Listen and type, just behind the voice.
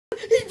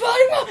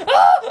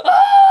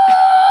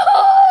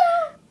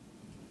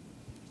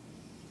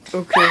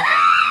Okay.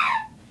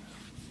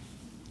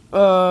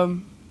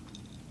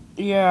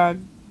 Yeah.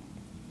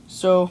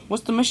 So,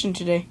 what's the mission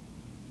today?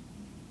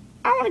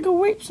 I want to go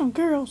rape some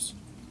girls.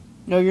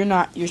 No, you're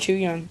not. You're too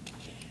young.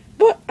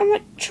 But I'm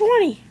like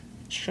 20.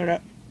 Shut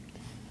up.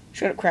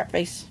 Shut up, crap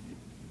face.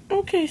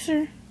 Okay,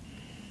 sir.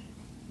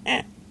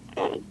 I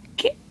want to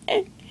get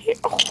in here.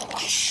 Oh,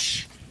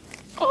 shh.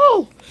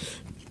 Oh.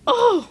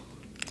 Oh.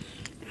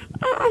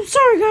 I'm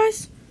sorry,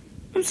 guys.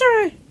 I'm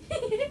sorry.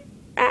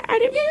 I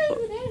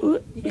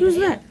didn't. Who's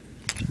that?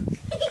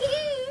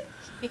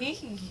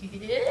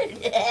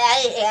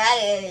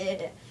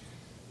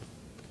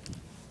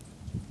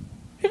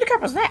 Who the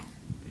crap was that?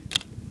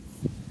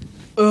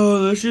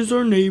 Oh, that's just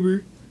our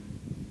neighbor.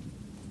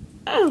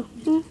 Oh.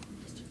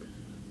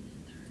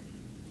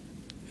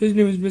 His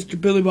name is Mr.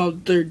 Billy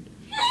Bob III.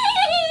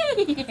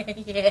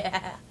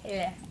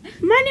 Yeah.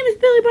 My name is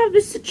Billy Bob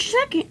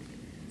II.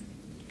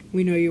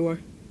 We know you are.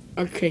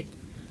 Okay.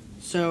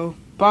 So,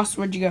 boss,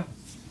 where'd you go?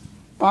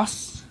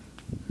 Boss?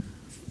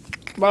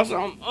 Boss,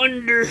 I'm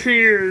under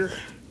here.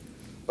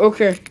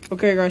 Okay.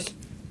 Okay, guys.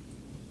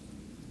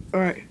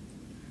 Alright.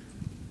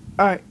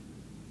 Alright.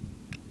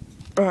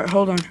 Alright,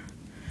 hold on.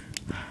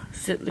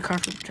 Sit in the car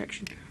for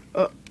protection.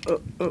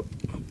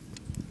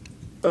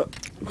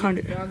 Kind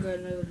of. Dog got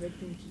another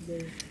victim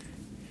today.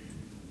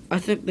 I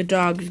think the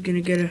dog is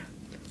gonna get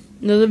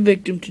another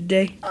victim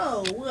today.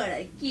 Oh, what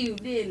a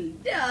cute little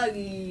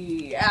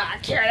doggy. Ah,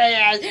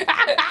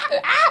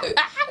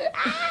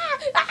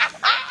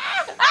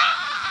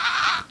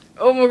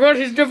 Oh my god,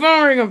 he's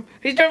devouring him.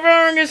 He's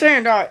devouring his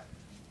hand. Alright.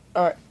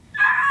 Alright.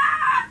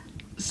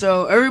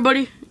 So,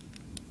 everybody,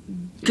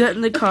 get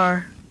in the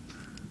car.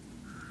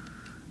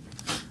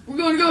 We're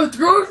gonna go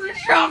grocery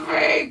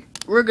shopping.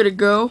 We're gonna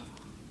go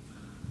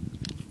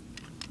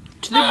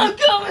to the... I'm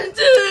coming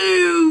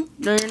too.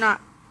 No, you're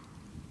not.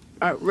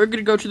 Alright, we're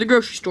gonna go to the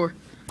grocery store.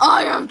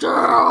 I am too.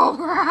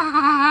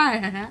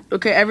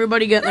 Okay,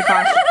 everybody get in the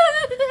car.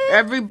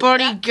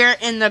 Everybody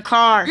get in the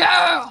car.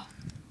 Yeah.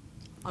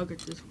 I'll get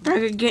this one. I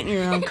could get in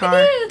your own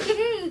car.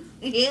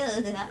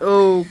 Yeah.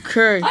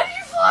 Okay. How do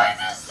you fly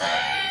this thing?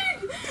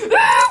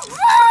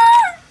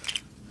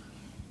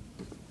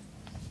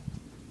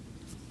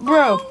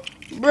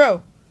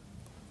 Bro.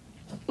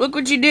 Look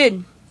what you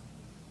did.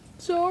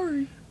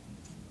 Sorry.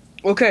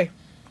 Okay,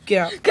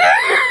 get out.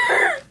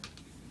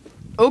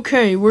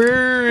 Okay,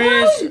 where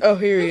is... Oh,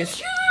 here he is.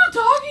 Cute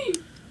little doggy.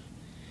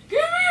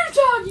 Come here,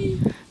 doggy.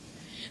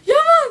 Come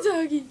on,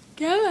 doggy.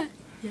 Come on.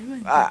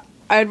 Come on.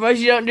 I advise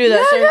you don't do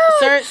that,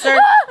 sir. Sir,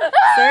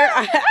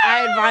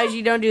 I advise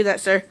you don't do that,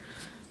 sir.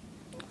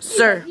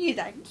 Sir. He's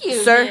a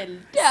cute Sir. little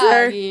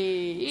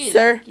doggy. He's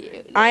Sir, a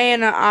cute I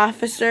am an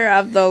officer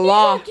of the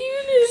law. He's a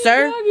cute little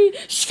Sir. doggy.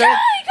 Sir.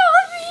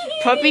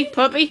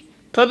 Doggy.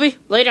 Puppy,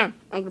 lay down.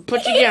 I'm gonna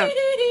put you down.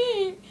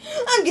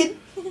 I'm good.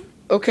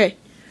 Okay,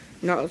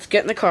 now let's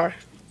get in the car.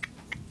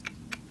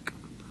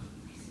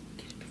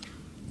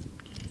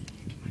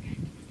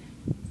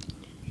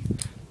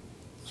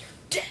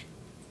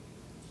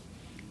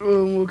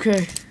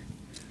 Okay.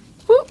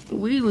 Whoop,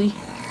 wheelie.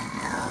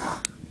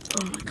 Oh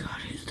my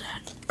god, who's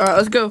that? Alright,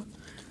 let's go.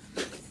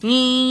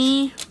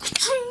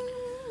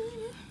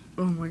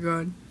 Oh my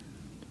god.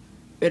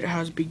 It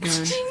has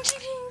begun.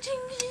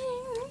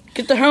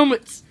 Get the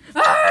helmets.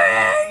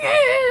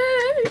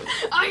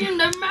 I am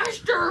the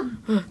master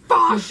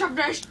boss of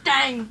this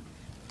thing.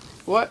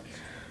 What?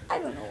 I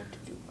don't know what to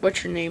do.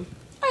 What's your name?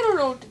 I don't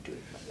know what to do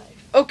with my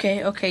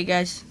life. Okay,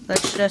 guys.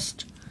 Let's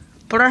just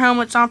put our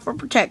helmets on for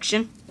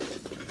protection.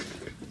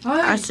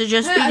 I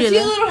suggest we do I see a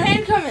that. little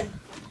hand coming.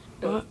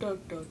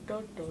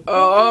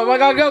 Oh my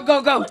god,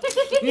 go.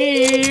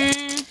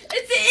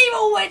 It's the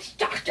evil witch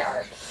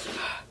doctor.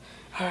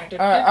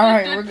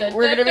 Alright,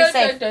 we're gonna be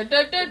safe.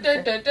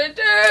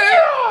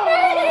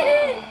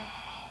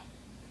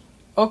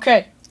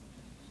 Okay.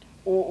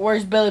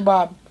 Where's Billy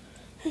Bob?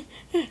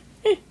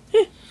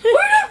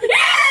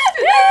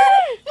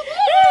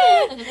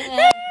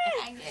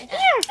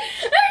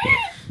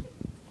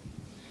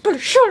 Better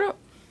shut up.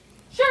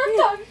 Shut up,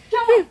 dog.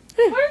 Come on.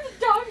 Where's the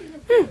dog?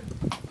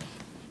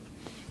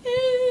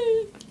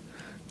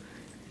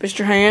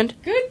 Mr. Hand.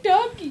 Good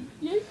doggy.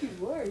 Yes, you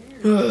are.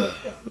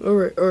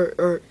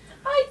 Alright.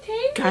 I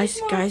tamed Guys,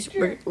 this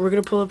monster. we're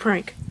gonna pull a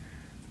prank.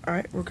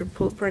 Alright, we're gonna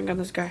pull a prank on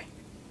this guy.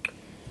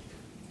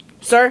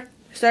 Sir?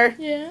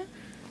 Yeah.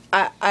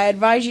 I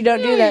advise you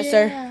don't do that,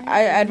 sir.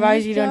 I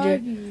advise you don't do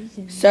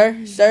it.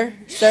 Sir?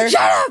 Shut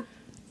up!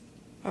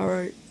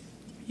 Alright.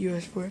 You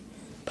asked for it.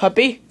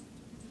 Puppy?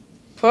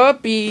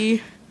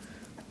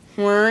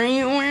 Where are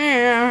you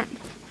at?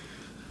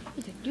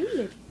 He's a cute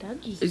little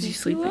doggy. Is he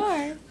sleeping? You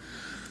are.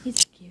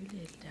 He's a cute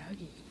little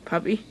doggy.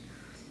 Puppy?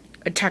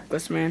 Attack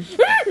this man. Oh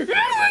my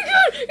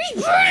god!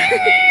 He's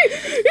biting me!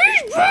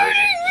 He's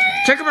biting me!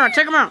 Check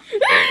him out.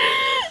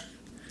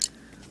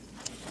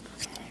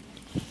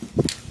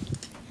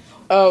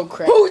 Oh,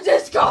 crap. Who's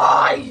this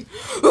guy?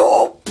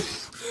 Oh!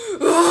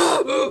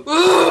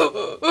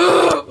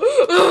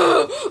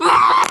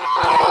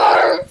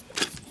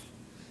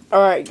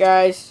 Alright,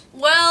 guys.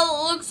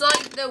 Well, looks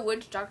like the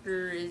witch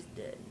doctor is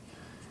dead.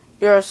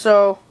 Yeah,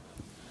 so,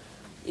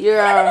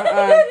 yeah,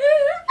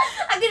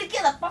 I'm gonna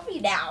kill a puppy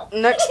now.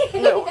 next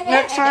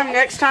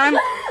time,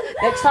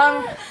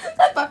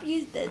 That puppy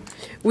is dead.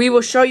 we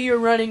will show you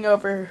running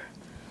over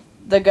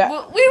the guy.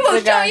 We will the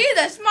show guy. you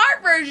the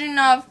smart version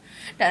of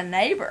the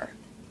neighbor.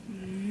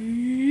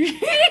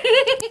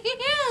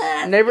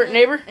 Neighbor.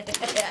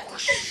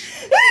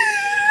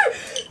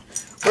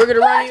 We're gonna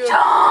run you.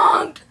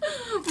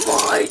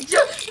 My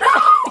junk!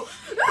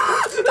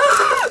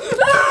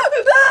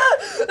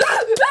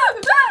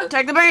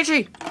 Attack the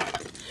banshee.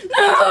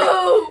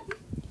 No!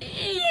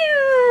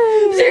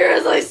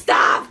 Seriously,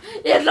 stop!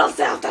 It'll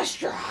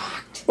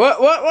self-destruct. What?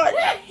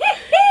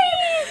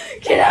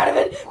 Get out of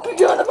it! Put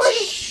you on the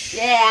party.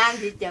 Yeah, I'm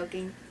just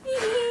joking.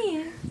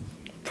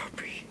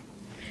 Puppy.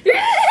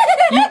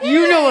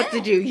 You know what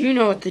to do.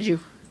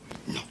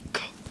 No,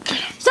 go. Get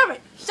him.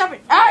 Stop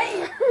it!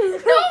 Ay. No,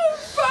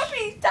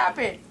 puppy, stop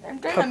it! I'm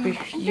Puppy,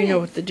 you know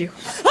what to do.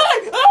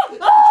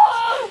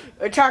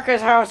 Attack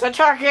his house.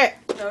 Attack it.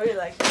 No, he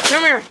likes it.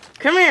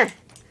 Come here.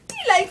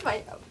 He likes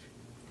my house.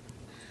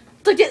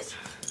 Look this.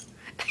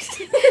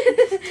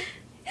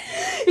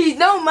 He's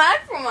no match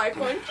for my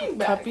punching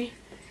bag. Puppy.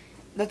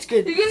 That's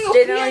good. He's gonna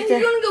Stay go down pee. right He's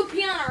there. gonna go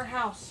pee on our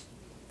house.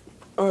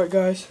 All right,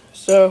 guys.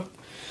 So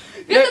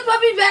Get the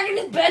puppy back in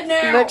his bed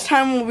now. next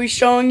time we'll be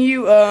showing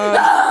you.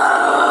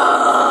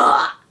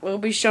 We'll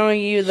be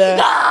showing you the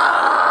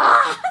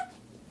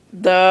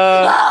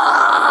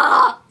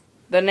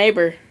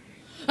neighbor.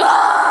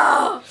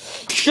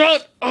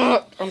 Shut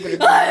up! I'm gonna.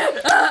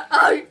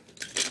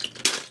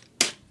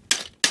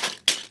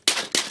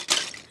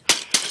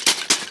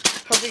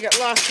 Hope you got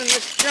lost in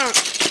this junk.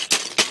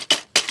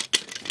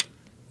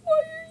 Why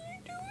are you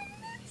doing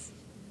this?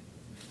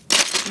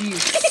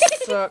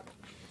 You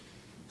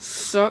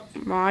suck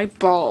my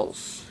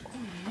balls.